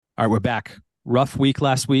All right, we're back. Rough week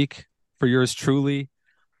last week for yours truly.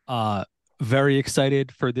 Uh, very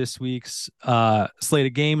excited for this week's slate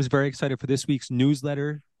of games. Very excited for this week's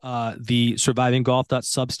newsletter. The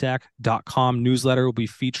survivinggolf.substack.com newsletter will be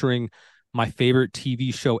featuring my favorite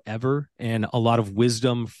TV show ever and a lot of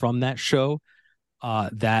wisdom from that show.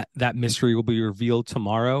 That mystery will be revealed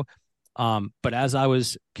tomorrow. But as I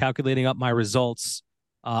was calculating up my results,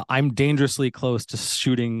 I'm dangerously close to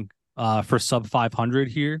shooting for sub 500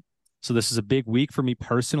 here. So this is a big week for me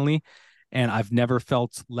personally, and I've never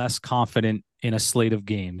felt less confident in a slate of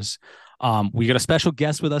games. We got a special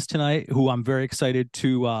guest with us tonight, who I'm very excited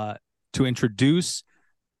to introduce.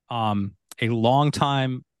 A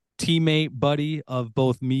longtime teammate, buddy of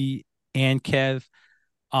both me and Kev.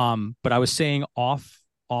 But I was saying off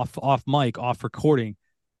mic, off recording.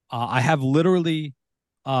 I have literally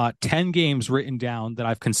 10 games written down that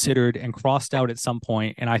I've considered and crossed out at some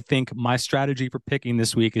point. And I think my strategy for picking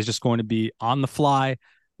this week is just going to be on the fly,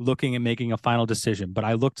 looking and making a final decision. But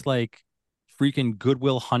I looked like freaking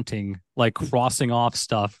Goodwill Hunting, like crossing off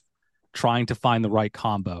stuff, trying to find the right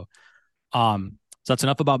combo. So that's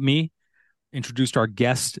enough about me. Introduced our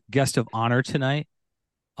guest of honor tonight,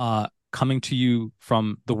 coming to you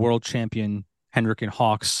from the world champion Hendrick and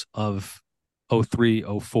Hawks of 03,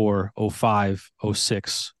 04, 05,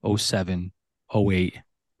 06, 07, 08,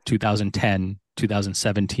 2010,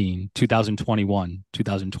 2017, 2021,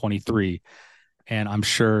 2023, and I'm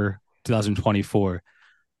sure 2024.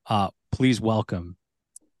 Please welcome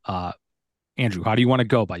Andrew. How do you want to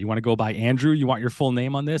go by? You want to go by Andrew? You want your full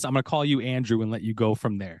name on this? I'm going to call you Andrew and let you go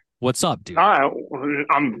from there. What's up, dude?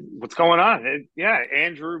 What's going on? Yeah,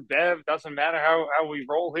 Andrew, Bev, doesn't matter how we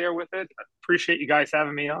roll here with it. I appreciate you guys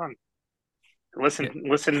having me on.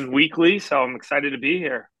 Listen weekly, so I'm excited to be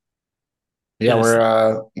here. Yeah,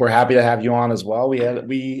 Yes. we're happy to have you on as well. We had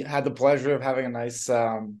the pleasure of having a nice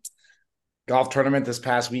golf tournament this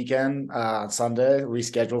past weekend on Sunday,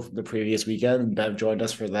 rescheduled from the previous weekend, and Bev joined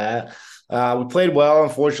us for that. We played well.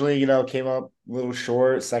 Unfortunately, came up a little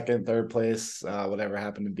short, second, third place, whatever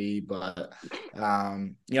happened to be. But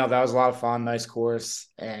that was a lot of fun, nice course,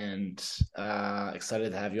 and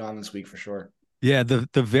excited to have you on this week for sure. Yeah, the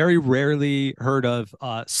very rarely heard of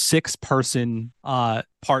 6-person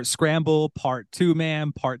part scramble, part two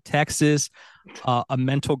man, part Texas, a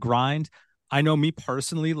mental grind. I know me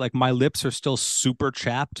personally, like my lips are still super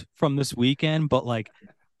chapped from this weekend, but like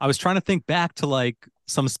I was trying to think back to like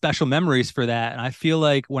some special memories for that. And I feel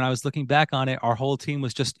like when I was looking back on it, our whole team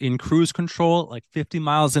was just in cruise control, like 50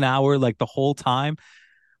 miles an hour, like the whole time.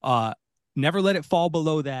 Uh, Never let it fall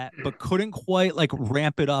below that, but couldn't quite like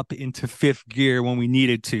ramp it up into fifth gear when we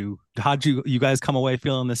needed to. How'd you guys come away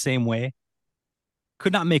feeling the same way?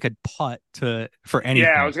 Could not make a putt for Yeah, I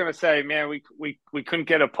anything. was gonna say, man, we couldn't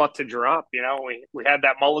get a putt to drop. We had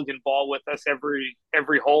that mulligan ball with us every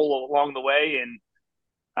hole along the way, and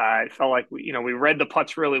it felt like we read the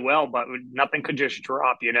putts really well, but nothing could just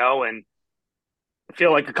drop. And I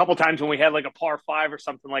feel like a couple times when we had like a par five or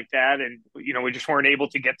something like that, and we just weren't able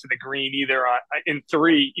to get to the green either in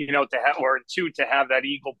three, to have or in two to have that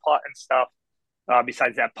eagle putt and stuff.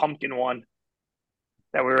 Besides that pumpkin one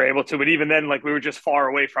that we were able to, but even then, like we were just far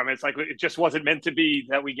away from it. It's like it just wasn't meant to be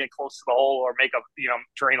that we get close to the hole or make a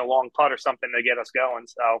drain a long putt or something to get us going.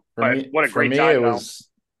 So, For but me, what a for great me, it time though. was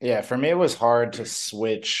yeah. For me, it was hard to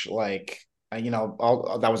switch. Like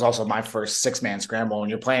that was also my first six-man scramble. When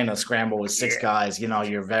you're playing a scramble with six Yeah, guys,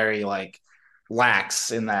 you're very like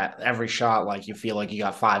lax in that every shot. Like you feel like you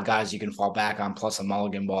got five guys you can fall back on plus a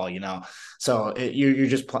mulligan ball. So you're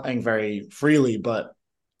just playing very freely. But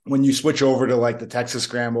when you switch over to like the Texas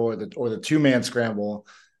scramble or the two-man scramble,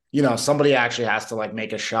 somebody actually has to like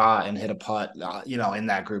make a shot and hit a putt, in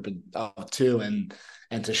that group of two, and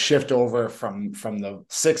to shift over from the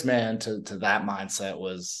six man to that mindset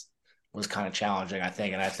was kind of challenging, I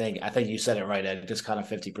think. And I think you said it right, Ed, just kind of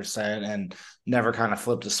 50% and never kind of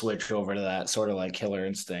flipped the switch over to that sort of like killer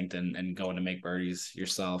instinct and going to make birdies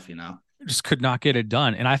yourself. Just could not get it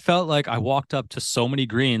done. And I felt like I walked up to so many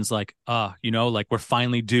greens, like, like we're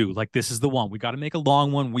finally due. Like, this is the one. We got to make a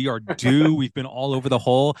long one. We are due. We've been all over the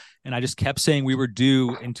hole. And I just kept saying we were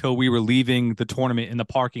due until we were leaving the tournament in the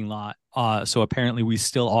parking lot. So apparently we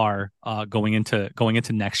still are going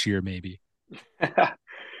into next year, maybe.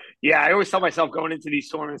 yeah. I always tell myself going into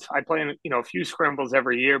these tournaments, I play in a few scrambles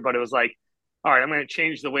every year, but it was like, all right, I'm going to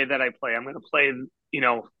change the way that I play. I'm going to play you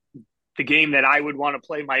know the game that I would want to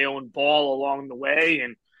play my own ball along the way.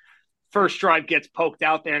 And first drive gets poked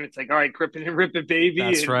out there, and it's like, all right, grip it and rip it, baby,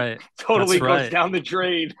 That's and right. That's totally goes right. down the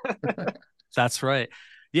drain. That's right.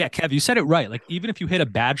 Yeah, Kev, you said it right. Like, even if you hit a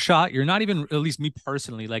bad shot, you're not even, at least me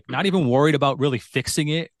personally, like, not even worried about really fixing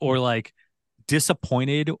it or like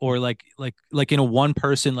disappointed or like in a one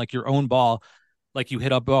person, like your own ball, like you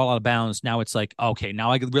hit a ball out of bounds. Now it's like, okay,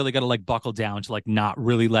 now I really got to like buckle down to like not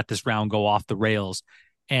really let this round go off the rails.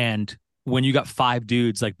 And when you got five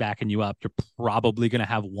dudes like backing you up, you're probably going to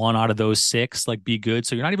have one out of those six like be good.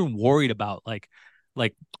 So you're not even worried about like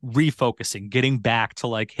refocusing, getting back to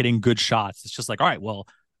like hitting good shots. It's just like, all right, well,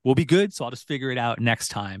 we'll be good. So I'll just figure it out next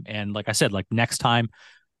time. And like I said, like next time,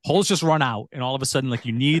 holes just run out, and all of a sudden, like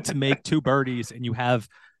you need to make two birdies, and you have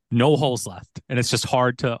no holes left, and it's just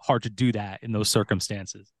hard to do that in those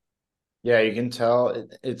circumstances. Yeah, you can tell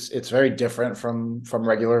it's very different from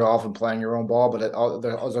regular golf and playing your own ball, but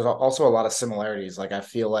there's also a lot of similarities. Like I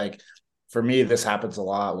feel like for me, this happens a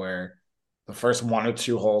lot where the first one or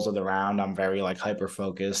two holes of the round, I'm very like hyper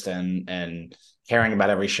focused and caring about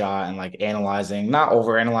every shot and like analyzing, not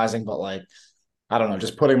over analyzing, but like I don't know,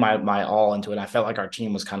 just putting my all into it. I felt like our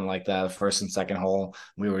team was kind of like that. The first and second hole,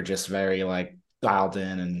 we were just very like dialed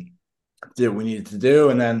in and did what we needed to do,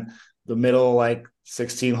 and then the middle like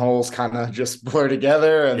 16 holes kind of just blur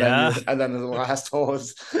together, and then Yeah, the last hole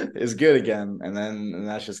is good again, and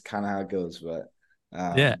that's just kind of how it goes.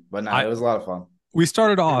 yeah. But no, I it was a lot of fun. We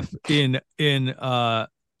started off in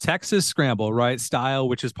Texas Scramble, right? Style,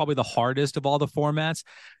 which is probably the hardest of all the formats.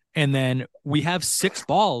 And then we have six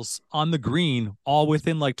balls on the green, all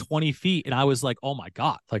within like 20 feet. And I was like, oh my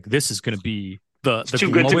God, like this is going to be It's the too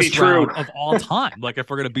good to be lowest true. round of all time. Like if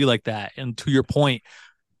we're going to be like that. And to your point,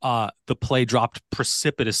 the play dropped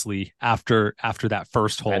precipitously after that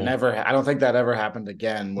first hole. I don't think that ever happened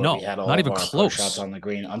again where we No, had not all of even our approach shots close. on the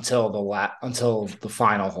green until the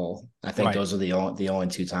final hole. I think Right. those are the only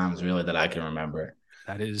two times really that I can remember.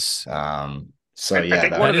 That is So I yeah,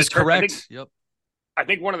 think one that of the is correct. Yep. I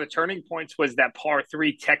think one of the turning points was that par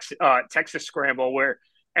three Texas scramble where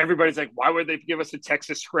everybody's like, why would they give us a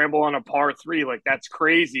Texas scramble on a par three? Like that's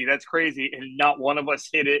crazy, that's crazy, and not one of us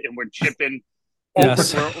hit it, and we're chipping over.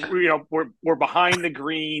 Yes. We're behind the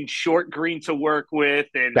green, short green to work with,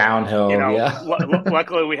 and downhill, yeah.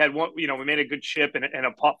 luckily we had one. We made a good chip and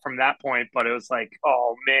a putt from that point, but it was like,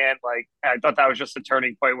 oh man, like I thought that was just a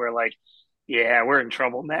turning point where like, yeah, we're in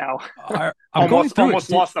trouble now. I'm going through it. Almost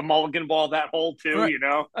lost the mulligan ball that hole too. Right.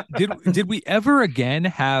 Did we ever again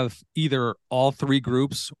have either all three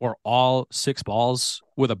groups or all six balls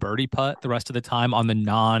with a birdie putt the rest of the time on the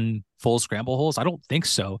non full scramble holes? I don't think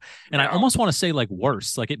so. And I No. almost want to say like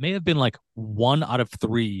worse. Like it may have been like one out of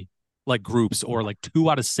three like groups or like two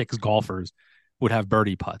out of six golfers would have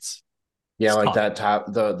birdie putts. Yeah, It's like tough. that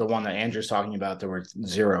top the one that Andrew's talking about, there were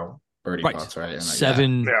zero birdie Right. putts, right? And yeah.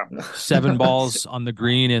 Seven Yeah. seven balls on the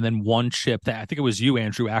green and then one chip that I think it was you,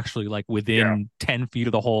 Andrew, actually like Yeah. within 10 feet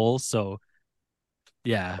of the hole. So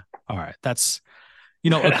yeah. All right. That's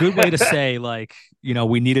a good way to say like,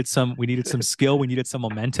 we needed some skill, we needed some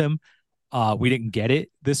momentum. We didn't get it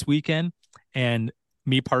this weekend. And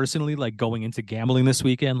me personally, like going into gambling this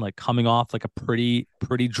weekend, like coming off like a pretty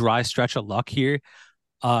dry stretch of luck here.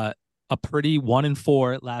 Uh a pretty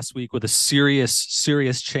 1-4 last week with a serious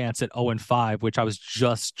chance at 0-5, which I was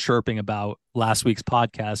just chirping about last week's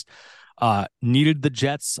podcast. Needed the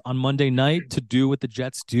Jets on Monday night to do what the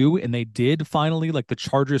Jets do, and they did finally. Like the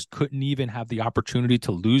Chargers couldn't even have the opportunity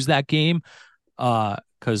to lose that game.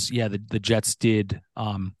 Because yeah, the Jets did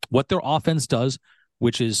what their offense does,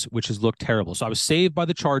 which is look terrible. So I was saved by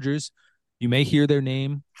the Chargers. You may hear their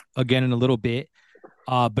name again in a little bit.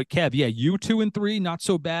 But Kev, yeah, you 2-3, not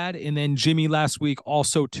so bad. And then Jimmy last week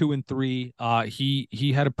also 2-3.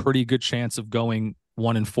 He had a pretty good chance of going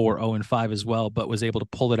 1-4, 0-5 as well, but was able to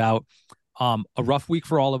pull it out. A rough week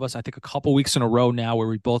for all of us. I think a couple weeks in a row now where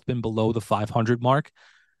we've both been below the 500 mark.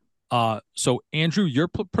 So Andrew, you're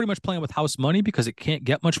pretty much playing with house money because it can't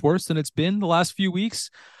get much worse than it's been the last few weeks.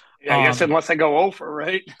 Yeah, I guess Um, unless I go over,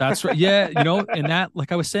 right? that's right. Yeah, and that,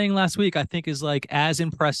 like I was saying last week, I think is like as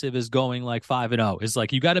impressive as going like 5-0. Is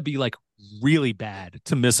like you got to be like really bad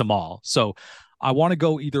to miss them all. So I want to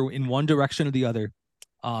go either in one direction or the other.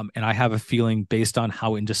 And I have a feeling based on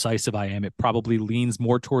how indecisive I am, it probably leans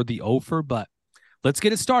more toward the over, but let's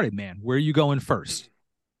get it started, man. Where are you going first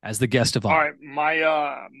as the guest of All honor?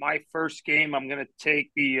 right, my first game, I'm gonna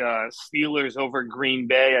take the Steelers over Green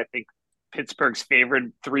Bay. I think Pittsburgh's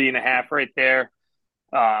favored 3.5 right there.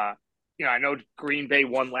 Uh, I know Green Bay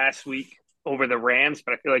won last week over the Rams,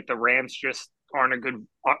 but I feel like the Rams just aren't a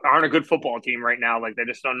good football team right now. Like they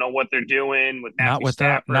just don't know what they're doing with Not Matthew without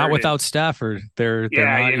not Stafford, and without Stafford. They're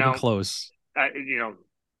yeah, not even close. I,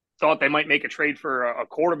 thought they might make a trade for a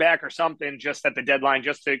quarterback or something just at the deadline,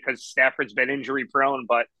 just because Stafford's been injury prone.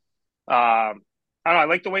 But I don't know. I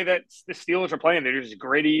like the way that the Steelers are playing. They're just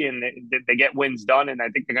gritty and they get wins done. And I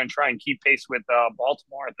think they're going to try and keep pace with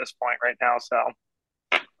Baltimore at this point right now. So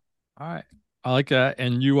All right. I like that.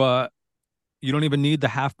 And you don't even need the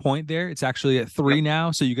half point there. It's actually at no. 3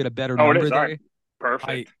 now, so you get a better Oh, it number is. All right. there. I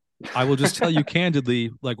Perfect. I will just tell you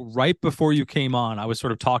candidly, like right before you came on, I was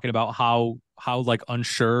sort of talking about how like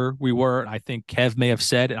unsure we were. I think Kev may have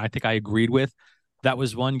said, and I think I agreed with, that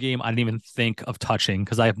was one game I didn't even think of touching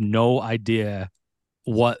because I have no idea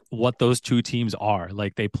what those two teams are.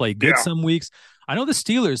 Like they play good Yeah. some weeks. I know the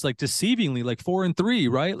Steelers like deceivingly like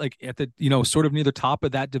 4-3, right? Like at the sort of near the top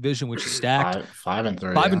of that division, which is stacked. 5-3, Five and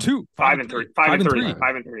yeah. two, five Five and and three. three, Five five and and three. three. Five.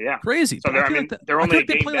 5 and 3. Yeah. Crazy. So But I they're. I feel like mean, that they're I feel only a like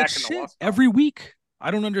they game play like back in the shit loss column. every week. I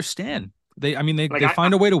don't understand. Like They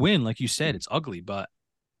find a way to win, like you said. It's ugly, but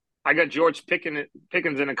I got George Pickens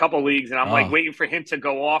in a couple leagues, and I'm like oh, waiting for him to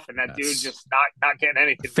go off, and that dude that's just not getting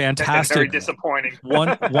anything. That's very fantastic. disappointing.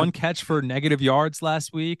 One catch for negative yards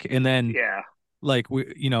last week, and then Yeah. like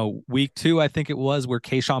week 2, I think it was, where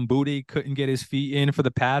Kayshon Boutte couldn't get his feet in for the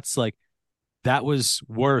Pats. Like that was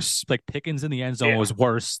worse. Like Pickens in the end zone Yeah. was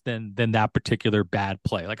worse than that particular bad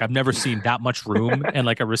play. Like I've never seen that much room and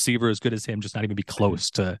like a receiver as good as him just not even be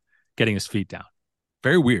close to getting his feet down.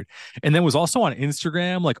 Very weird. And then was also on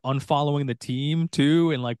Instagram, like unfollowing the team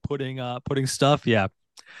too, and like putting stuff. Yeah.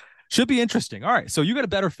 Should be interesting. All right. So you got a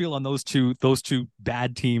better feel on those two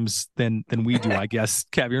bad teams than we do, I guess.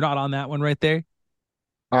 Kev, you're not on that one right there.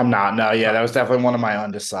 I'm not. No, yeah, Uh, that was definitely one of my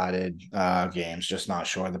undecided games. Just not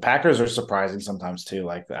sure. The Packers are surprising sometimes too.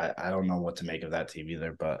 Like I don't know what to make of that team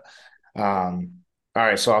either. But all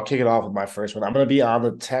right, so I'll kick it off with my first one. I'm going to be on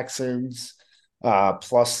the Texans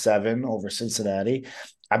 +7 over Cincinnati.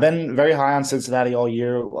 I've been very high on Cincinnati all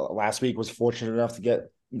year. Last week was fortunate enough to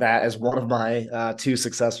get that as one of my two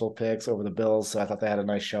successful picks over the Bills. So I thought they had a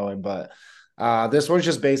nice showing, but. This one's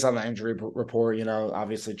just based on the injury report.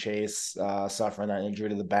 Obviously Chase suffering that injury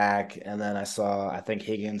to the back, and then I think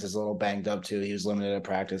Higgins is a little banged up too. He was limited at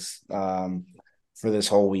practice for this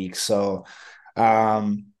whole week, so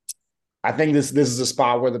um, I think this is a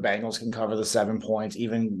spot where the Bengals can cover the 7 points,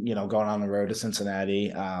 even going on the road to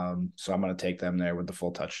Cincinnati. So I'm going to take them there with the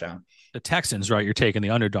full touchdown. the Texans, right? You're taking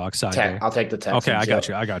the underdog side there. I'll take the Okay, I Texans. got Yep.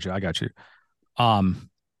 you. I got you.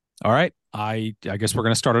 All right. I guess we're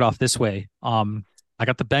gonna start it off this way. I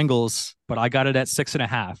got the Bengals, but I got it at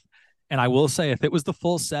 6.5. And I will say, if it was the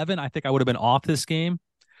full 7, I think I would have been off this game.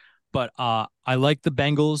 But I like the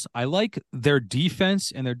Bengals. I like their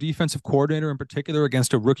defense and their defensive coordinator in particular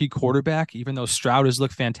against a rookie quarterback, even though Stroud has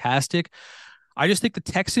looked fantastic. I just think the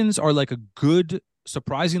Texans are like a good,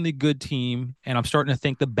 surprisingly good team. And I'm starting to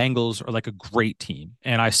think the Bengals are like a great team.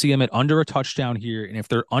 And I see them at under a touchdown here. And if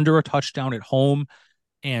they're under a touchdown at home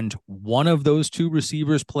and one of those two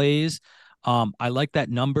receivers plays, I like that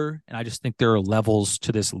number. And I just think there are levels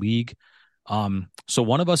to this league. So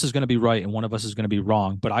one of us is going to be right and one of us is going to be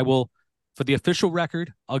wrong. But I will, for the official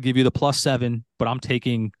record, I'll give you the +7, but I'm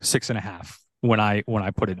taking 6.5 when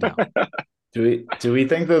I put it down. Do we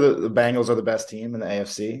think that the Bengals are the best team in the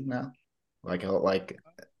AFC now? Like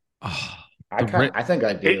Oh, I think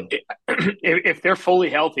I do. If they're fully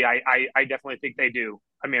healthy, I definitely think they do.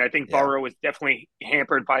 I mean, I think Yeah. Burrow was definitely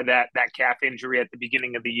hampered by that calf injury at the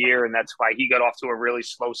beginning of the year, and that's why he got off to a really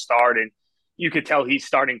slow start. And you could tell he's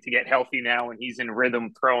starting to get healthy now, and he's in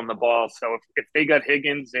rhythm throwing the ball. So if they got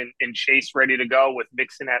Higgins and Chase ready to go with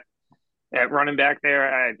Mixon at running back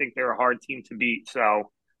there, I think they're a hard team to beat.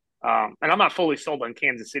 So, and I'm not fully sold on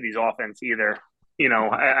Kansas City's offense either. I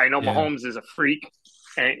know yeah. Mahomes is a freak,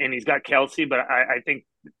 and he's got Kelsey, but I think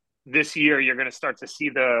this year you're going to start to see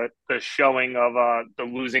the showing of the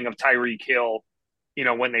losing of Tyreek Hill.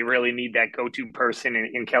 When they really need that go-to person,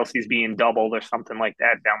 and Kelsey's being doubled or something like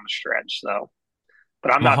that down the stretch. So,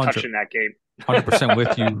 but I'm I'm not 100, touching that game. 100%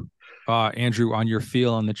 with you, Andrew, on your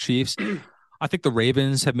feel on the Chiefs. I think the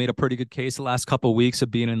Ravens have made a pretty good case the last couple of weeks of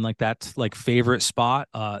being in like that like favorite spot.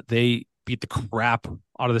 They beat the crap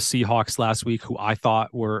out of the Seahawks last week, who I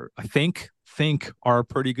thought were, I think are a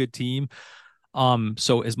pretty good team.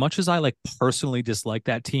 So as much as I like personally dislike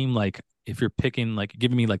that team, like if you're picking like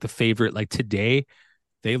giving me like the favorite, like today,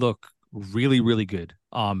 they look really, really good.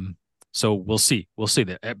 So we'll see. We'll see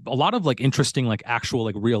that a lot of like interesting, like actual,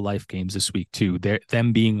 like real life games this week too. They're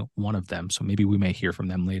them being one of them. So maybe we may hear from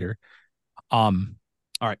them later. All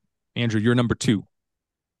right, Andrew, you're number 2.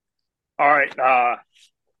 All right.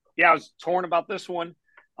 Yeah, I was torn about this one.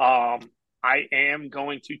 I am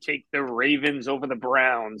going to take the Ravens over the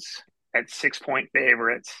Browns at 6-point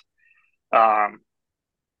favorites. Um,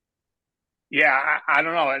 yeah, I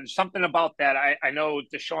don't know. There's something about that. I know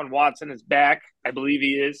Deshaun Watson is back. I believe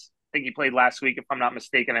he is. think he played last week, if I'm not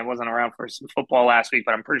mistaken. I wasn't around for some football last week,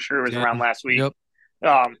 but I'm pretty sure it was Did. around last week. Yep.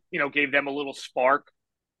 Gave them a little spark.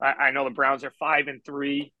 I know the Browns are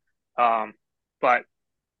 5-3, but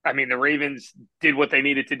I mean the Ravens did what they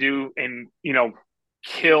needed to do, and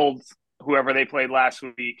killed whoever they played last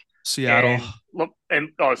week. Seattle.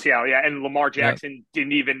 Seattle, yeah, and Lamar Yep. Jackson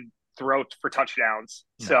didn't even throw for touchdowns.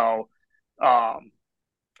 No. So, I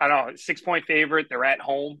don't know, 6-point favorite. They're at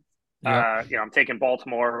home. Yep. I'm taking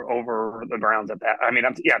Baltimore over the Browns at that. I mean,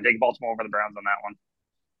 I'm taking Baltimore over the Browns on that one.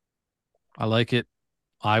 I like it.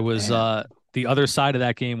 I was Man. the other side of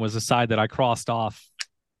that game was the side that I crossed off.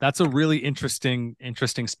 That's a really interesting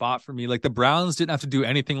spot for me. Like the Browns didn't have to do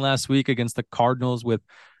anything last week against the Cardinals with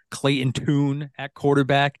Clayton Tune at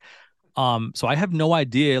quarterback. So I have no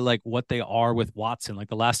idea like what they are with Watson. Like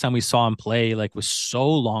the last time we saw him play like was so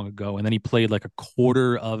long ago, and then he played like a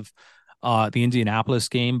quarter of the Indianapolis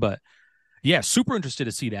game. But yeah, super interested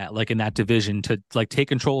to see that like in that division to like take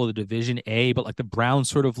control of the division A, but like the Browns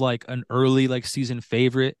sort of like an early like season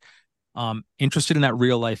favorite. Interested in that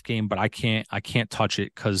real life game, but I can't touch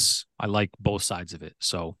it because I like both sides of it.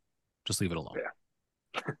 So just leave it alone.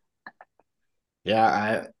 Yeah.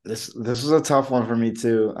 Yeah, this was a tough one for me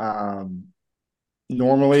too.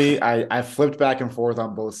 Normally I flipped back and forth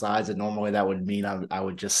on both sides, and normally that would mean I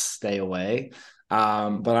would just stay away.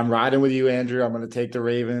 But I'm riding with you, Andrew. I'm going to take the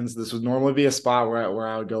Ravens. This would normally be a spot where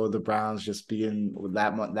I would go with the Browns, just being with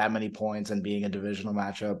that many points and being a divisional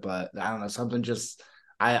matchup. But I don't know, something just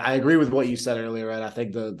I agree with what you said earlier, right? I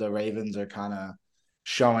think the Ravens are kind of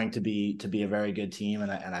showing to be a very good team,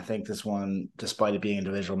 and I think this one, despite it being a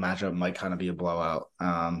divisional matchup, might kind of be a blowout. So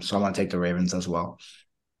I'm going to take the Ravens as well.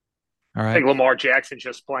 All I right. think Lamar Jackson's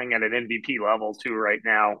just playing at an MVP level too right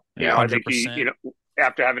now. Yeah. I think he, 100%.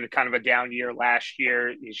 after having kind of a down year last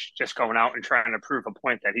year, he's just going out and trying to prove a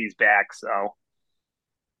point that he's back. So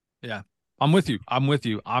Yeah. I'm with you.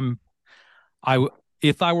 I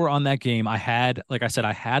if I were on that game, I had like I said,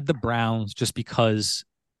 I had the Browns just because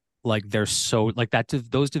like they're so like that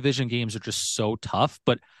those division games are just so tough.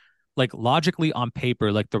 But like logically on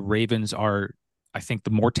paper, like the Ravens are, I think, the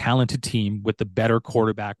more talented team with the better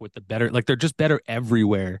quarterback, with the better, like they're just better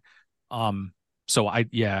everywhere. So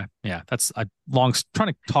that's I long trying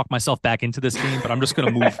to talk myself back into this game, but I'm just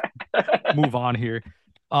gonna move on here.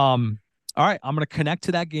 All right, I'm gonna connect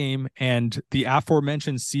to that game, and the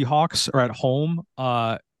aforementioned Seahawks are at home,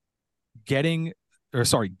 giving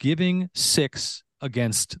 6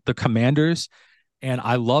 against the Commanders. And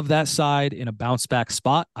I love that side in a bounce back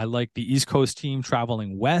spot. I like the East Coast team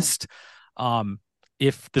traveling west.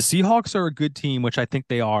 If the Seahawks are a good team, which I think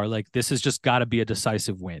they are, like this has just got to be a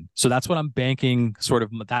decisive win. So that's what I'm banking sort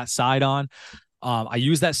of that side on. I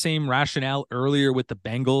used that same rationale earlier with the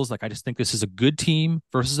Bengals. Like I just think this is a good team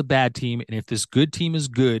versus a bad team. And if this good team is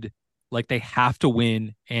good, like they have to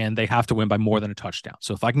win, and they have to win by more than a touchdown.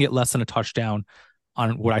 So if I can get less than a touchdown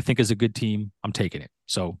on what I think is a good team, I'm taking it.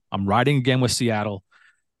 So I'm riding again with Seattle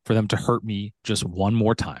for them to hurt me just one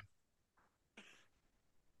more time.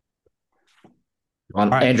 All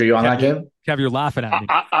right, Andrew, you on Kev, that game? Kev, you're laughing at I, me.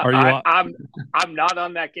 I, Are you? I, I'm not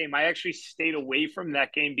on that game. I actually stayed away from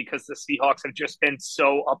that game because the Seahawks have just been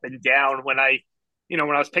so up and down. When I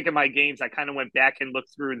was picking my games, I kind of went back and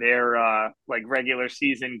looked through their like regular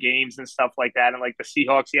season games and stuff like that. And like the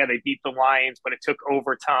Seahawks, yeah, they beat the Lions, but it took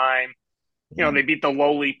overtime. They beat the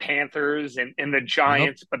lowly Panthers and the Yep.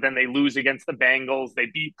 Giants, but then they lose against the Bengals. They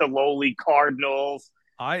beat the lowly Cardinals,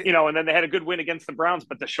 I and then they had a good win against the Browns,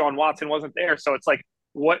 but Deshaun Watson wasn't there. So it's like,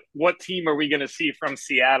 what team are we going to see from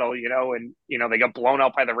Seattle? And they got blown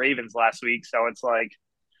out by the Ravens last week. So it's like,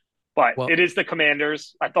 but well, it is the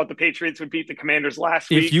Commanders. I thought the Patriots would beat the Commanders last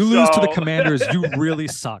if week. you lose to the So Commanders, you really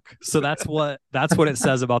suck. So that's what it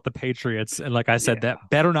says about the Patriots. And like I said, yeah, that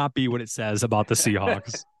better not be what it says about the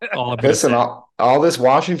Seahawks. All I'm gonna Listen, say. all this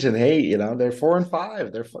Washington hate, they're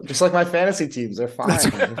 4-5. They're just like my fantasy teams. They're That's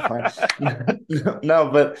fine. They're fine.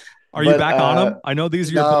 No, Are you but back on them? I know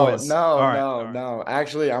these are your no, boys. no, All right. no, All right. no.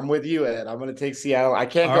 Actually, I'm with you, Ed. I'm going to take Seattle. I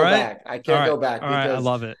can't All go right. back. I All can't right. go back All right. I because,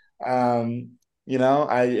 love it. um,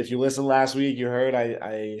 I if you listened last week, you heard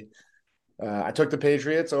I took the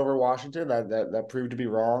Patriots over Washington. That proved to be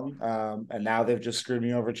wrong. And now they've just screwed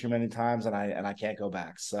me over too many times, and I can't go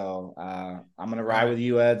back. So I'm gonna All ride right. with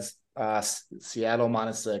you, Ed's. Seattle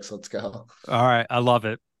 -6. Let's go. All right. I love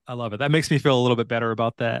it. I love it. That makes me feel a little bit better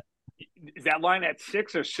about that. is that line at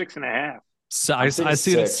 6 or 6.5? So I'm seeing I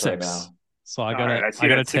see it at 6 right 6. now. So I All right, gotta I I see it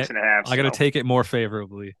gotta at take 6.5. I gotta So take it more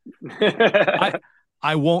favorably. I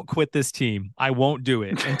I won't quit this team. I won't do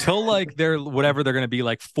it until like they're whatever they're gonna be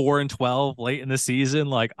like 4-12 late in the season.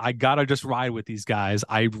 Like I gotta just ride with these guys.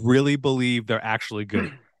 I really believe they're actually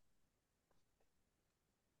good.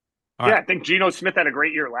 All Yeah, right. I think Geno Smith had a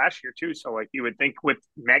great year last year too. So like you would think with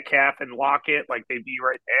Metcalf and Lockett, like they'd be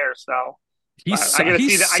right there. So I gotta He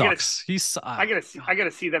see that. sucks. I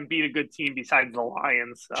gotta see them beat a good team besides the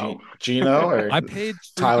Lions. So Gino or I paid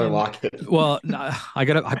Tyler freaking Lockett? well,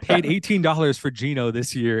 I paid $18 for Gino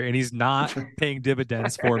this year, and he's not paying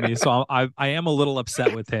dividends for me. So I am a little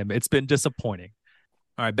upset with him. It's been disappointing.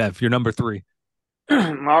 All right, Bev, you're number three. all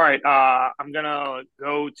right, I'm gonna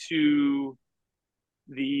go to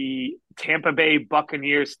the Tampa Bay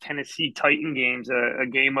Buccaneers Tennessee Titan games, a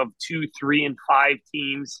game of 2, 3, and 5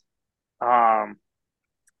 teams. Um,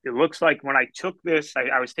 it looks like when I took this,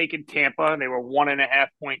 I was taking Tampa. They were 1.5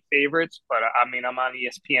 point favorites, but I mean, I'm on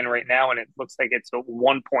ESPN right now, and it looks like it's a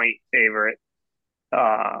 1 point favorite.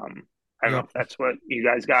 I don't know Yep. if that's what you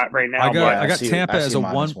guys got right I now, got but I got Tampa I as see a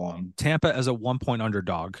minus one. Tampa as a 1 point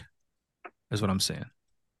underdog, is what I'm saying.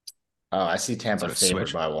 Oh, I see Is Tampa that a favored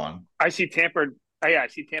switch? by one. I see Tampa. Oh, yeah, I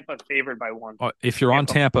see Tampa favored by 1. If you're on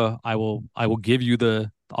Tampa. Tampa, I'll give you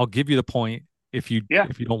the point Yeah, if you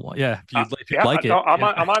don't want, yeah, if you'd yeah. like No, it.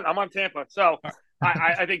 Yeah. I'm on Tampa. So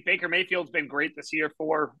I think Baker Mayfield's been great this year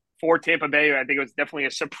for Tampa Bay. I think it was definitely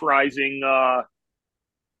a surprising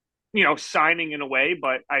signing in a way,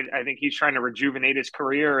 but I think he's trying to rejuvenate his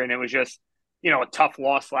career. And it was just, a tough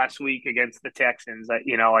loss last week against the Texans. I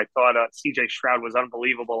thought CJ Stroud was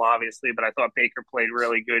unbelievable, obviously, but I thought Baker played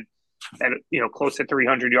really good at, close to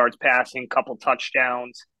 300 yards passing, couple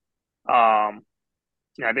touchdowns.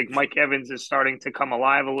 I think Mike Evans is starting to come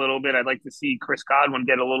alive a little bit. I'd like to see Chris Godwin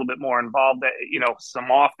get a little bit more involved,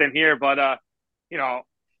 some often here, but,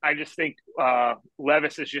 I just think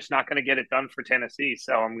Levis is just not going to get it done for Tennessee,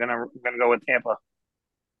 so I'm gonna go with Tampa.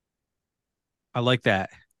 I like that.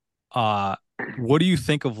 What do you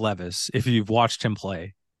think of Levis if you've watched him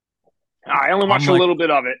play? I only I'm watched a like little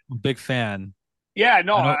bit of it. a big fan. Yeah,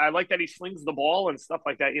 no, I know. I like that he slings the ball and stuff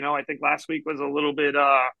like that. I think last week was a little bit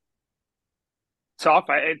tough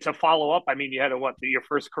to follow up. I mean, you had your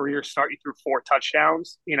first career start, you threw 4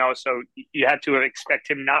 touchdowns. So you had to expect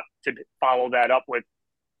him not to follow that up with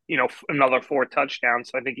another 4 touchdowns.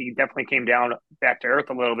 So I think he definitely came down back to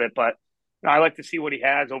earth a little bit. But I like to see what he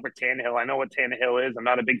has over Tannehill. I know what Tannehill is. I'm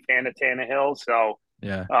not a big fan of Tannehill, so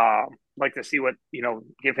Yeah. like to see what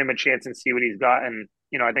give him a chance and see what he's got. And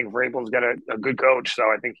I think Vrabel's got a good coach, so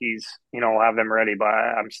I think he's will have them ready. But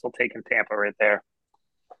I'm still taking Tampa right there.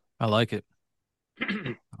 I like it.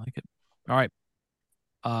 I like it. All right.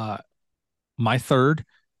 My third,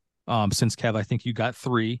 since Kev, I think you got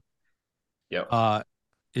three. Yep.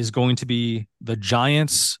 Is going to be the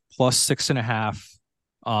Giants plus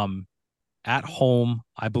 6.5 at home,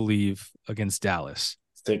 I believe, against Dallas.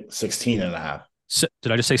 16 and a half.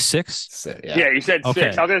 Did I just say six? Yeah, you said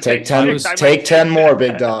okay. 6. I was going to take say 10. Take 10 more,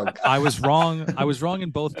 big dog. I was wrong. I was wrong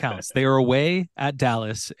in both counts. They are away at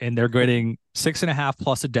Dallas, and they're getting 6.5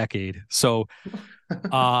 plus a decade. So,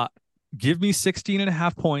 give me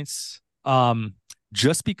 16.5 points.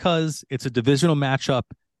 Just because it's a divisional matchup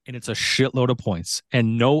and it's a shitload of points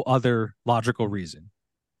and no other logical reason.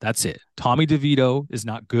 That's it. Tommy DeVito is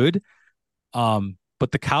not good.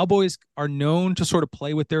 But the Cowboys are known to sort of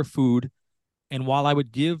play with their food. And while I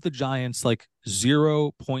would give the Giants like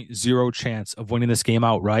 0.0 chance of winning this game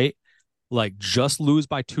outright, like just lose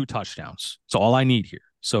by 2 touchdowns. So all I need here.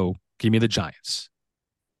 So give me the Giants.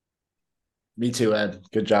 Me too, Ed.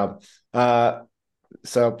 Good job.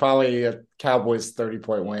 So probably a Cowboys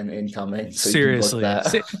 30-point win incoming. So seriously. And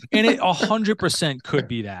it 100% could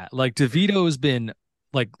be that. Like DeVito's been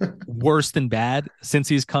like worse than bad since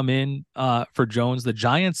he's come in for Jones. The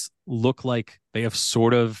Giants look like they have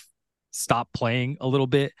sort of stopped playing a little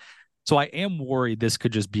bit. So I am worried this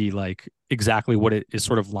could just be like exactly what it is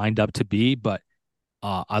sort of lined up to be. But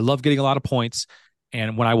I love getting a lot of points.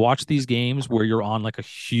 And when I watch these games where you're on like a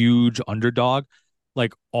huge underdog,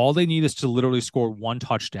 like all they need is to literally score 1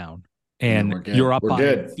 touchdown and you're up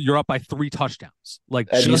by 3 touchdowns. Like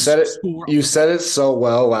and just you said it so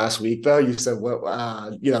well last week though. You said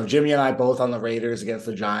Jimmy and I both on the Raiders against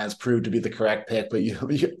the Giants proved to be the correct pick, but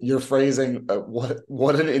you're phrasing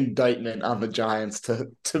what an indictment on the Giants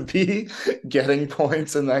to be getting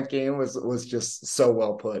points in that game was just so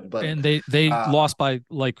well put. But and they lost by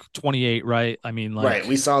like 28, right? I mean, like right.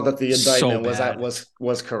 We saw that the indictment so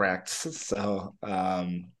was correct. So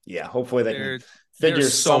yeah, hopefully they can figure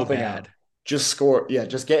so something bad. out. Just score. Yeah,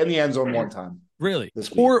 just get in the end zone one time. Really?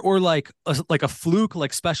 This week. Or like a fluke,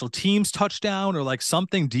 like special teams touchdown or like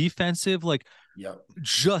something defensive. Like,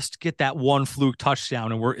 just get that 1 fluke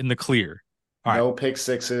touchdown and we're in the clear. All no right. pick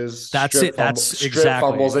sixes. That's it. That's exactly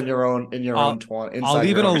fumbles in your own 20. I'll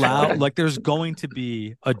even allow like there's going to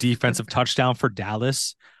be a defensive touchdown for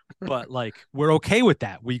Dallas. but like we're okay with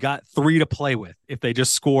that. We got 3 to play with if they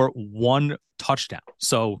just score 1 touchdown.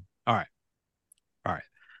 So, all right. All right.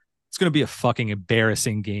 It's going to be a fucking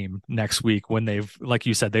embarrassing game next week when they've, like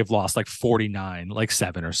you said, they've lost like 49, like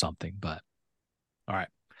 7 or something. But all right.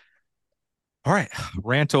 All right.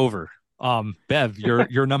 Rant over. Bev,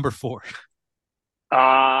 you're number 4. All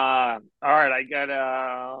right. I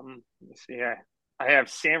got let's see here. I have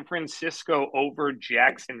San Francisco over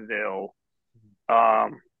Jacksonville.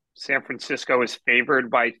 San Francisco is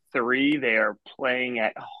favored by 3. They are playing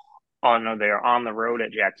at oh no, they are on the road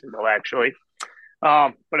at Jacksonville actually.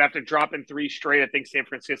 But after dropping 3 straight, I think San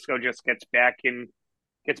Francisco just gets back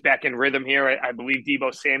in rhythm here. I believe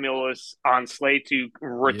Deebo Samuel is on slate to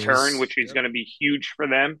return, Yes. which is going to be huge for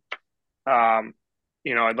them. Um,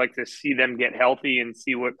 I'd like to see them get healthy and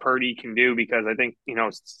see what Purdy can do because I think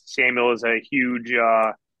Samuel is a huge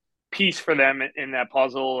piece for them in that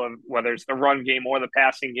puzzle of whether it's the run game or the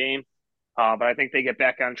passing game. But I think they get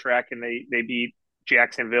back on track and they beat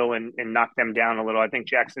Jacksonville and knock them down a little. I think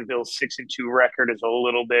Jacksonville's 6-2 record is a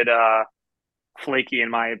little bit flaky in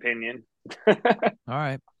my opinion. All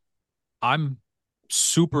right. I'm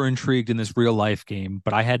super intrigued in this real life game,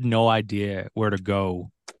 but I had no idea where to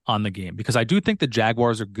go on the game because I do think the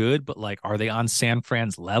Jaguars are good, but like, are they on San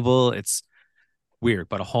Fran's level? It's weird,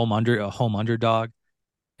 but a home underdog.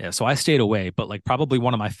 Yeah, so I stayed away, but like probably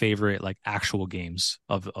one of my favorite like actual games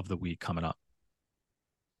of the week coming up.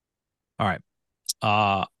 All right.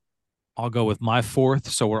 Uh I'll go with my 4th,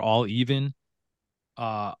 so we're all even.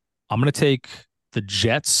 Uh I'm gonna take the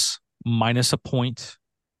Jets minus a point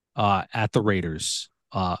at the Raiders.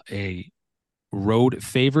 A road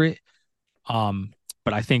favorite.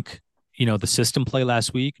 But I think the system play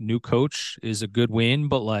last week, new coach is a good win,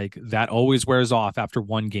 but like that always wears off after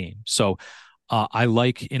one game. So I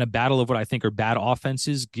like in a battle of what I think are bad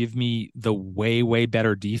offenses, give me the way, way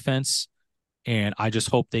better defense. And I just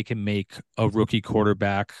hope they can make a rookie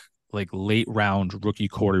quarterback, like late round rookie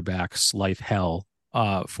quarterbacks life hell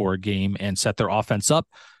for a game and set their offense up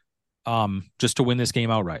just to win this game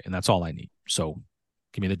outright. And that's all I need. So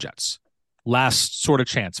give me the Jets. Last sort of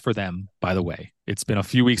chance for them, by the way. It's been a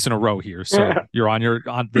few weeks in a row here. So you're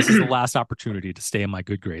on this is the last opportunity to stay in my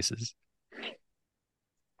good graces.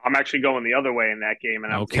 I'm actually going the other way in that game,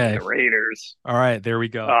 and I'm taking Okay. the Raiders. All right, there we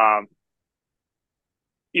go. I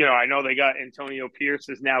know they got Antonio Pierce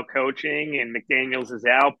is now coaching and McDaniels is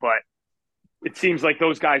out, but it seems like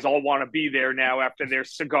those guys all want to be there now after their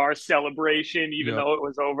cigar celebration, even Yep. though it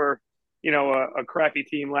was over, a crappy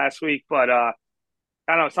team last week. But I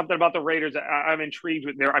don't know, something about the Raiders. I'm intrigued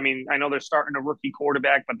with their. I mean, I know they're starting a rookie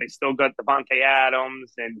quarterback, but they still got Devontae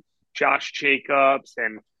Adams and Josh Jacobs,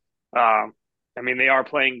 and I mean, they are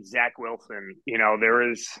playing Zach Wilson.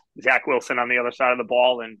 There is Zach Wilson on the other side of the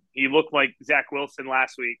ball, and he looked like Zach Wilson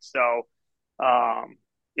last week. So,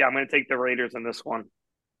 yeah, I'm going to take the Raiders in this one.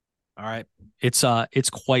 All right. It's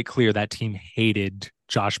quite clear that team hated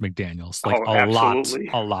Josh McDaniels. Like Absolutely.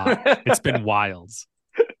 a lot. It's been wild.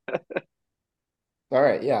 All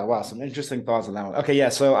right, yeah, wow, some interesting thoughts on that one. Okay, yeah,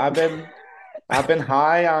 so I've been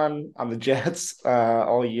high on the Jets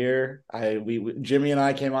all year. Jimmy and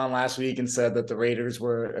I came on last week and said that the Raiders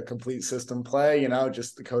were a complete system play.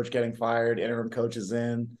 Just the coach getting fired, interim coaches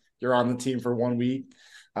in. You're on the team for 1 week.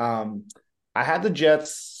 I had the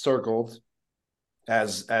Jets circled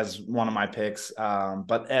as one of my picks,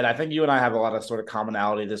 but Ed, I think you and I have a lot of sort of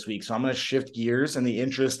commonality this week, so I'm going to shift gears in the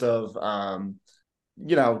interest of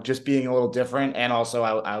just being a little different. And also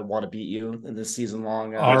I want to beat you in this season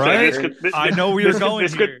long. All right. I know where you're going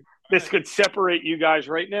here. This could separate you guys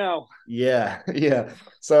right now. Yeah. Yeah.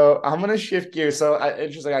 So I'm going to shift gears. So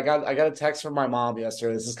interesting. I got a text from my mom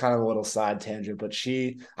yesterday. This is kind of a little side tangent, but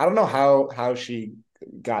I don't know how she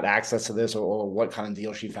got access to this or what kind of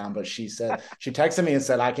deal she found, but she texted me and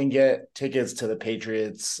said, I can get tickets to the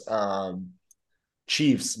Patriots,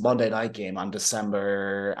 Chiefs Monday night game on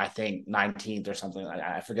December, I think 19th or something.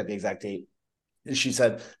 I forget the exact date. She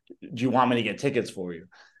said, do you want me to get tickets for you?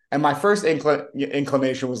 And my first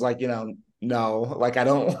inclination was like, no, like I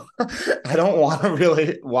don't want to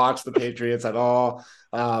really watch the Patriots at all.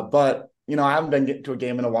 But I haven't been to a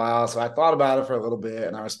game in a while, so I thought about it for a little bit,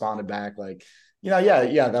 and I responded back like, yeah,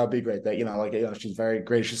 that would be great. That she's very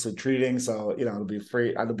graciously treating, so it'll be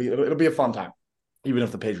free. It'll be a fun time, even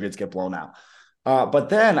if the Patriots get blown out. But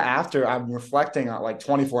then after I'm reflecting on like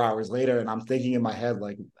 24 hours later, and I'm thinking in my head,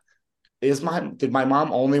 like, did my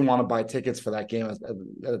mom only want to buy tickets for that game at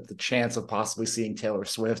the chance of possibly seeing Taylor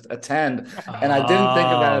Swift attend? And I didn't think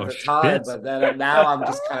of that at Oh the time, shit! but then now I'm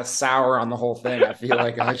just kind of sour on the whole thing. I feel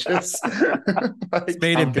like I just It's like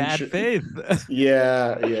made I'm in bad faith.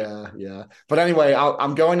 yeah. But anyway,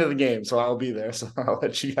 I'm going to the game, so I'll be there. So I'll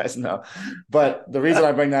let you guys know. But the reason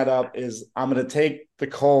I bring that up is I'm going to take the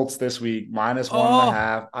Colts this week minus one and a Oh,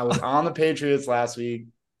 half. I was on the Patriots last week.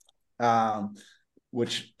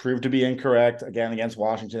 Which proved to be incorrect again against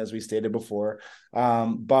Washington, as we stated before.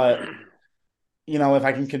 But if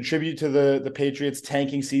I can contribute to the Patriots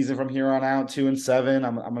tanking season from here on out, 2-7,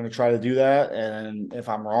 I'm going to try to do that. And if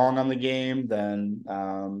I'm wrong on the game, then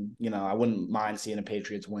I wouldn't mind seeing a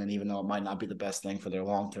Patriots win, even though it might not be the best thing for their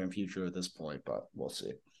long-term future at this point. But we'll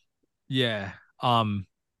see. yeah.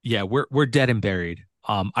 Yeah, we're dead and buried.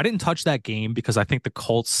 I didn't touch that game because I think the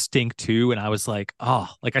Colts stink too, and I was like, oh,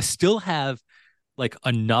 like I still have like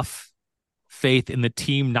enough faith in the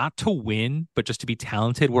team not to win, but just to be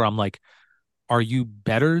talented where I'm like, are you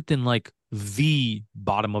better than like the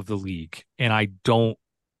bottom of the league? And I don't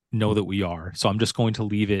know that we are. So I'm just going to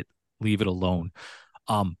leave it alone.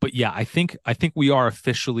 But yeah, I think we are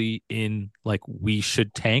officially in like we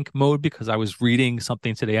should tank mode because I was reading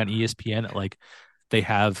something today on ESPN that like they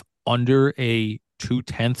have under a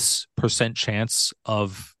 0.2% chance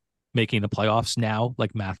of making the playoffs now,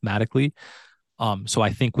 like mathematically. So I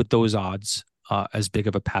think with those odds, as big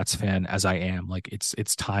of a Pats fan as I am, like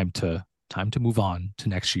it's time to move on to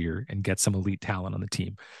next year and get some elite talent on the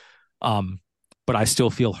team. Um, but I still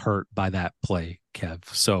feel hurt by that play, Kev.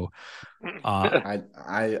 So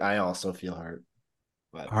I also feel hurt,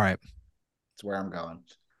 but all right. it's where I'm going.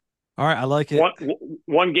 All right, I like it.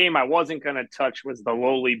 One game I wasn't going to touch was the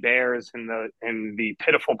lowly Bears and the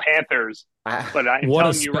pitiful Panthers. But I'm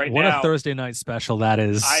telling you right What a now, Thursday night special that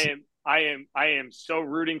is. I am so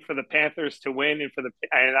rooting for the Panthers to win and for the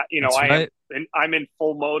and That's right. I'm in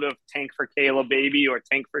full mode of tank for Caleb baby or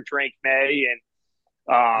tank for Drake May and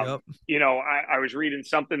Yep. I was reading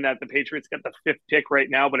something that the Patriots got the fifth pick right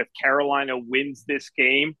now, but if Carolina wins this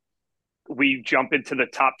game, we jump into the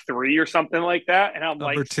top three or something like that. And I'm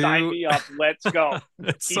Number like, sign two. me up. Let's go.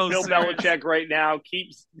 It's Keep so Bill serious. Belichick right now. Keep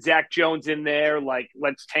Zach Jones in there. Like,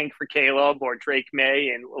 let's tank for Caleb or Drake May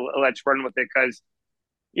and let's run with it. Because,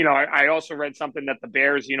 I also read something that the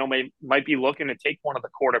Bears, might be looking to take one of the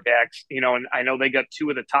quarterbacks, and I know they got two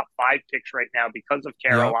of the top five picks right now because of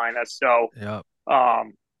Yep. Carolina. So, Yep.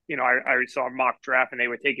 um, I saw a mock draft and they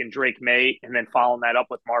were taking Drake May and then following that up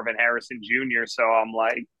with Marvin Harrison Jr. So I'm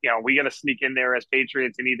like, we got to sneak in there as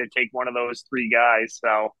Patriots and either take one of those three guys.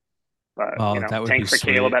 So, but, Oh, that would be tank for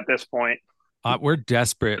Caleb sweet. at this point. We're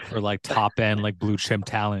desperate for like top end, like blue chip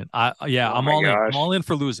talent. Yeah, Oh I'm my all in. I'm gosh. all in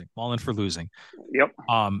for losing. I'm all in for losing. Yep.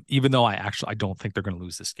 Even though I don't think they're going to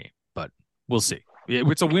lose this game, but we'll see.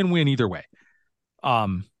 It's a win-win either way.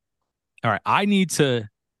 Um, all right, I need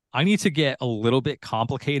to get a little bit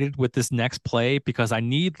complicated with this next play because I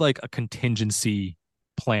need like a contingency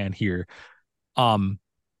plan here. Um,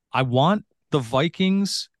 I want the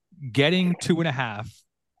Vikings getting 2.5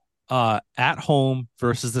 at home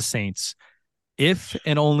versus the Saints if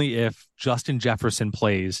and only if Justin Jefferson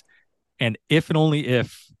plays and if and only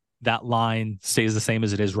if that line stays the same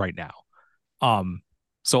as it is right now. Um,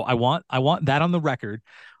 so I want that on the record,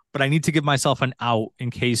 but I need to give myself an out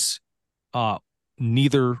in case uh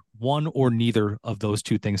neither one or neither of those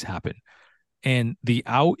two things happen. And the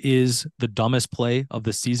out is the dumbest play of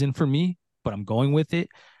the season for me, but I'm going with it.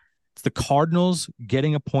 It's the Cardinals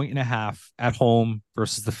getting 1.5 at home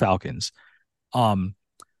versus the Falcons. Um,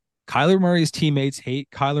 Kyler Murray's teammates hate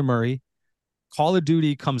Kyler Murray. Call of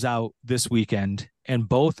Duty comes out this weekend, and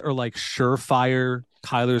both are like surefire.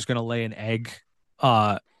 Kyler's gonna lay an egg,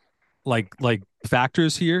 uh, like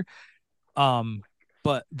factors here. Um,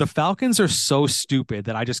 but the Falcons are so stupid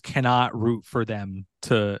that I just cannot root for them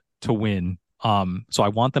to win. So I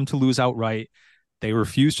want them to lose outright. They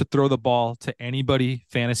refuse to throw the ball to anybody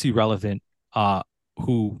fantasy relevant,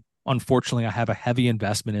 who unfortunately I have a heavy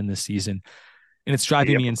investment in this season, and it's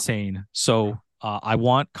driving Yep. me insane. So I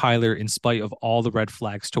want Kyler, in spite of all the red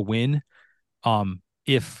flags, to win.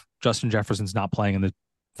 If Justin Jefferson's not playing and the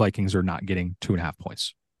Vikings are not getting 2.5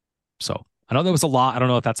 points. So I know that was a lot. I don't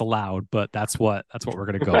know if that's allowed, but that's what we're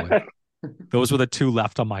gonna go with. Those were the two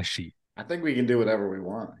left on my sheet. I think we can do whatever we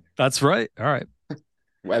want. That's right. All right.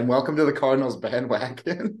 And welcome to the Cardinals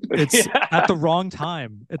bandwagon. It's at the wrong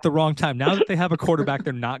time. At the wrong time. Now that they have a quarterback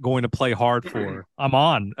they're not going to play hard for, I'm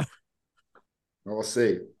on. We'll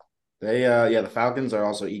see. The Falcons are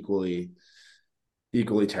also equally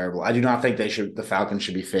terrible. I do not think the Falcons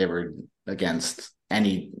should be favored against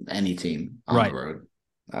any team on Right. the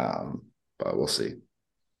road. but we'll see.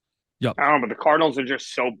 Yep. I don't know, but the Cardinals are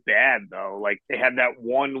just so bad though. Like they had that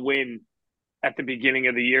one win at the beginning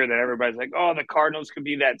of the year that everybody's like, oh, the Cardinals could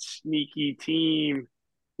be that sneaky team,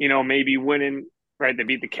 maybe winning. Right, they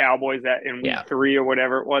beat the Cowboys that in week Yeah, 3 or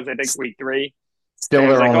whatever it was. I think week 3. And still it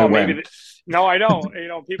was their like, only oh, maybe. win. No, I know.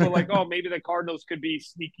 People are like, oh, maybe the Cardinals could be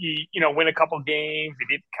sneaky. Win a couple games. They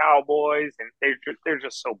beat the Cowboys, and they're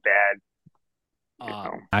just so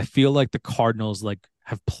bad. I feel like the Cardinals like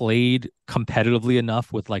have played competitively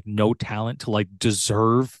enough with like no talent to like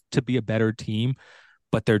deserve to be a better team,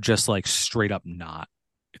 but they're just like straight up not.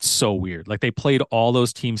 It's so weird. Like they played all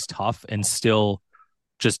those teams tough and still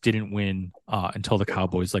just didn't win until the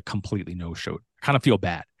Cowboys like completely no showed. I kind of feel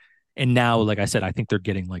bad. And now, like I said, I think they're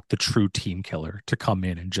getting like the true team killer to come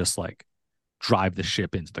in and just like drive the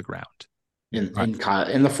ship into the ground. In Right.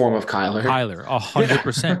 in the form of Kyler. Kyler,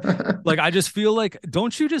 100%. Like I just feel like,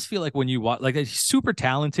 don't you just feel like when you watch, like he's super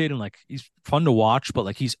talented and like he's fun to watch, but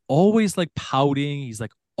like he's always like pouting. He's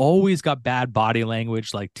like always got bad body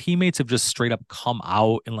language. Like teammates have just straight up come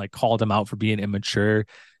out and like called him out for being immature.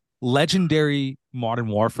 Legendary Modern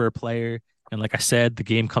Warfare player. And like I said, the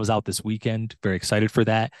game comes out this weekend. Very excited for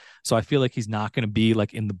that. So I feel like he's not going to be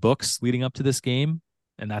like in the books leading up to this game.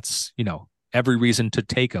 And that's, every reason to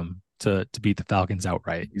take him to beat the Falcons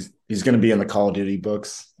outright. He's going to be in the Call of Duty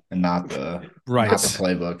books and not the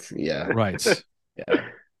playbook. Yeah. Right. Yeah.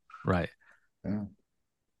 Right. Yeah.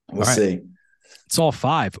 We'll see. It's all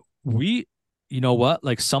 5. You know what?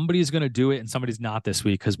 Like somebody's going to do it and somebody's not this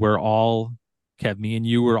week because we're all, Kev, me and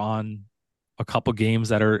you were on a couple games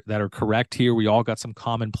that are correct here. We all got some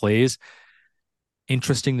common plays.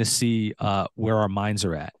 Interesting to see where our minds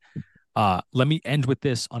are at. Let me end with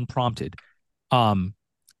this unprompted.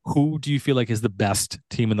 Who do you feel like is the best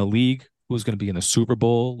team in the league? Who's going to be in the Super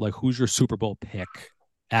Bowl? Like, who's your Super Bowl pick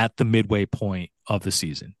at the midway point of the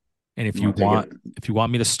season? And if you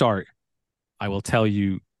want me to start, I will tell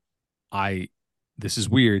you, this is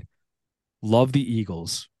weird. Love the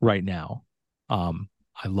Eagles right now.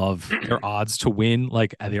 I love their odds to win,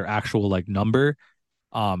 like their actual like number.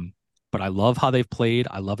 But I love how they've played.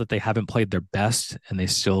 I love that they haven't played their best and they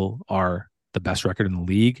still are the best record in the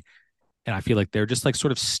league. And I feel like they're just like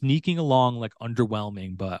sort of sneaking along, like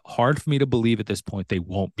underwhelming, but hard for me to believe at this point they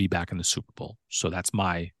won't be back in the Super Bowl. So that's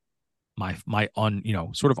my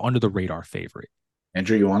sort of under the radar favorite.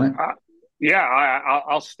 Andrew, you want it? Yeah,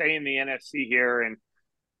 I'll stay in the NFC here, and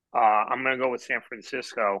I'm going to go with San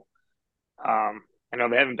Francisco. I know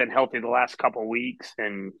they haven't been healthy the last couple of weeks,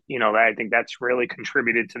 and I think that's really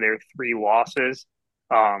contributed to their 3 losses.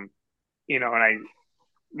 And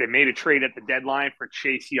they made a trade at the deadline for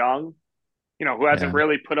Chase Young, who hasn't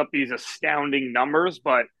really put up these astounding numbers,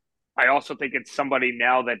 but I also think it's somebody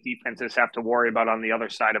now that defenses have to worry about on the other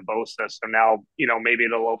side of Bosa. So now, maybe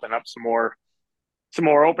it'll open up some more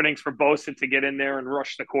openings for Bosa to get in there and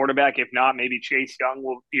rush the quarterback. If not, maybe Chase Young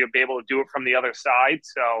will be able to do it from the other side.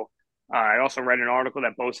 So I also read an article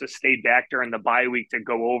that Bosa stayed back during the bye week to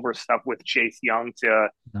go over stuff with Chase Young to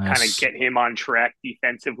kind of get him on track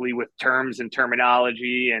defensively with terms and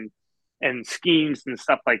terminology and schemes and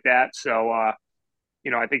stuff like that. So,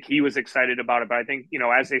 I think he was excited about it. But I think,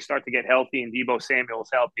 as they start to get healthy and Deebo Samuel's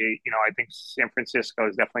healthy, I think San Francisco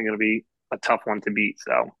is definitely going to be a tough one to beat.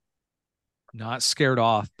 So, not scared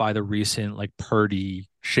off by the recent like Purdy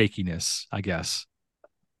shakiness, I guess.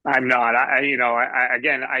 I'm not. I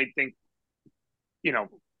think,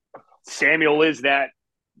 Samuel is that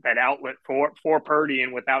outlet for Purdy,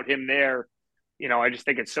 and without him there, I just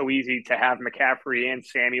think it's so easy to have McCaffrey and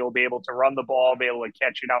Samuel be able to run the ball, be able to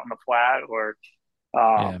catch it out in the flat, or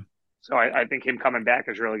so I think him coming back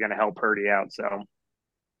is really going to help Purdy out. So, all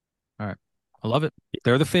right, I love it.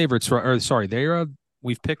 They're the favorites, or sorry,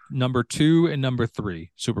 we've picked number 2 and number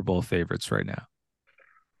 3 Super Bowl favorites right now.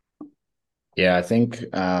 Yeah, I think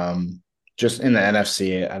just in the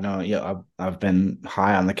NFC, I know I've been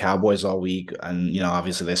high on the Cowboys all week, and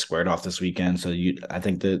obviously they squared off this weekend. So I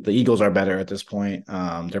think the Eagles are better at this point.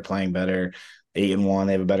 They're playing better, 8-1.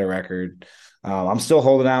 They have a better record. I'm still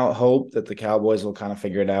holding out hope that the Cowboys will kind of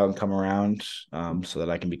figure it out and come around, so that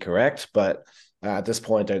I can be correct. But at this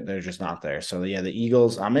point, they're just not there. So yeah, the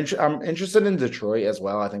Eagles. I'm interested in Detroit as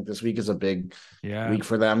well. I think this week is a big week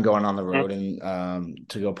for them, going on the road and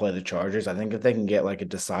to go play the Chargers. I think if they can get like a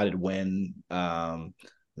decided win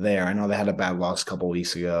there. I know they had a bad loss a couple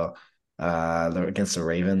weeks ago against the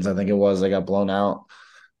Ravens. I think it was, they got blown out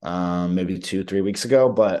maybe 2-3 weeks ago.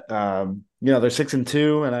 But they're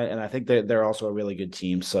 6-2, and I think they're also a really good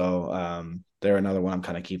team. So they're another one I'm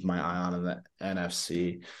kind of keeping my eye on in the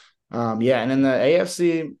NFC. And in the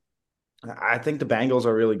AFC, I think the Bengals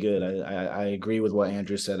are really good. I agree with what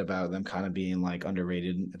Andrew said about them kind of being like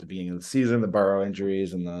underrated at the beginning of the season. The Burrow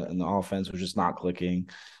injuries and the offense was just not clicking.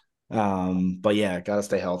 But yeah, got to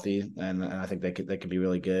stay healthy, and I think they could be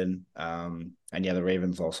really good. And yeah, the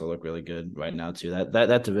Ravens also look really good right now too.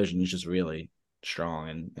 That division is just really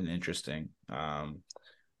strong and interesting.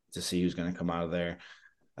 To see who's going to come out of there.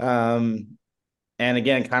 Um, and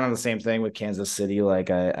again, kind of the same thing with Kansas City. Like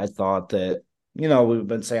I thought that, we've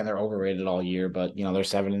been saying they're overrated all year, but they're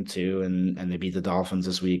 7-2 and they beat the Dolphins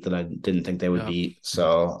this week that I didn't think they would Yeah. beat.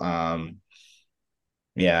 So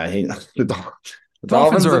yeah, I hate the Dolphins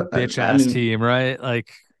Dolphins. are a bitch I ass mean, team, right?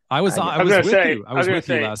 Like I I was was gonna with say, you. I I was was gonna with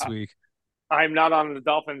you say, last week. I'm not on the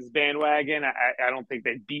Dolphins bandwagon. I don't think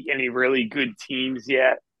they beat any really good teams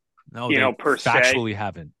yet, No, they per se. factually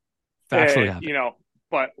haven't. Factually haven't. You know,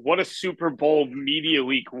 but what a Super Bowl media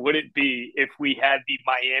week would it be if we had the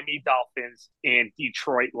Miami Dolphins and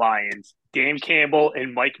Detroit Lions, Dan Campbell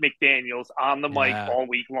and Mike McDaniels on the mic Yeah. all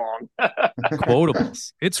week long?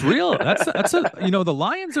 Quotables. It's real. That's a the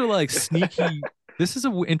Lions are like sneaky. This is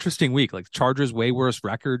an interesting week. Like Chargers way worse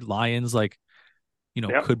record. Lions like,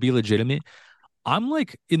 Yep. could be legitimate. I'm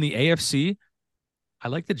like in the AFC, I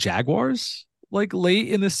like the Jaguars like late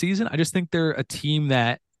in the season. I just think they're a team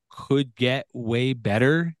that could get way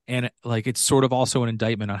better. And like it's sort of also an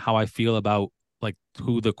indictment on how I feel about like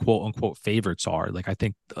who the quote unquote favorites are. Like I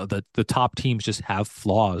think the top teams just have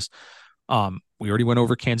flaws. We already went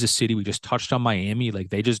over Kansas City. We just touched on Miami. Like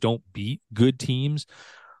they just don't beat good teams.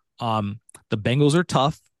 The Bengals are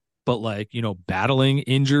tough, but like, battling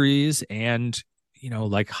injuries and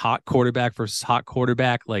like hot quarterback versus hot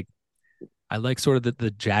quarterback, like I like sort of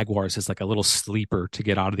the Jaguars as like a little sleeper to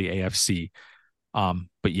get out of the AFC.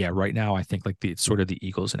 But yeah, right now I think like it's sort of the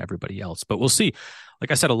Eagles and everybody else. But we'll see.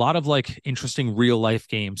 Like I said, a lot of like interesting real life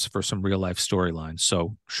games for some real life storylines.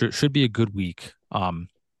 So should be a good week.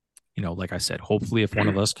 Like I said, hopefully if one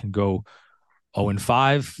of us can go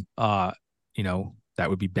 0-5, that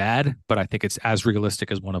would be bad. But I think it's as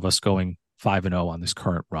realistic as one of us going 5-0 on this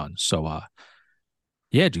current run. So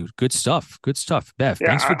yeah, dude, good stuff. Good stuff. Bev, Yeah,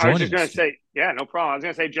 thanks for I was joining just gonna us. say, yeah, no problem. I was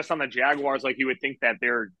gonna say just on the Jaguars, like you would think that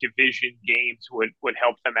their division games would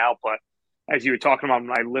help them out, but as you were talking about,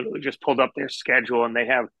 I literally just pulled up their schedule and they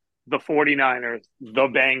have the 49ers, the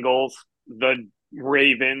Bengals, the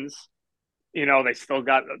Ravens. They still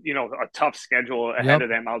got a tough schedule ahead Yep. of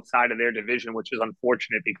them outside of their division, which is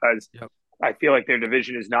unfortunate because Yep. I feel like their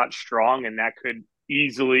division is not strong and that could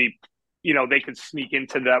easily, they could sneak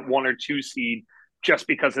into that 1 or 2 seed just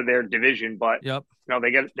because of their division. But Yep.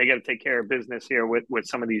 they got to take care of business here with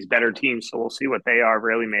some of these better teams. So we'll see what they are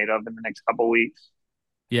really made of in the next couple of weeks.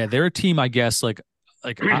 Yeah, they're a team, I guess, like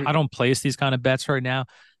I don't place these kind of bets right now,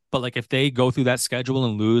 but like if they go through that schedule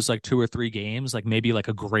and lose like 2 or 3 games, like maybe like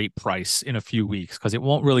a great price in a few weeks, because it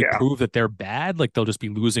won't really Yeah, prove that they're bad. Like they'll just be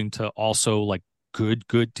losing to also like good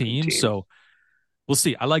good teams. teams. So we'll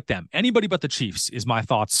see. I like them. Anybody but the Chiefs is my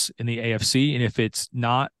thoughts in the AFC. And if it's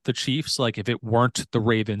not the Chiefs, like if it weren't the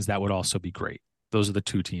Ravens, that would also be great. Those are the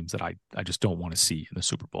two teams that I just don't want to see in the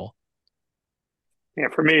Super Bowl. Yeah,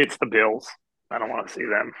 for me, it's the Bills. I don't want to see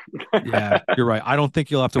them. Yeah, you're right. I don't think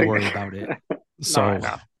you'll have to worry about it. No, I So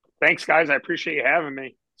know. Thanks, guys. I appreciate you having me.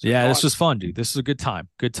 This was yeah, this fun. was fun, dude. This is a good time.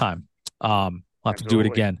 Good time. We'll have to do it Absolutely.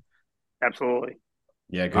 again. Absolutely.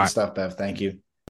 Yeah, All good right. stuff, Bev. Thank you.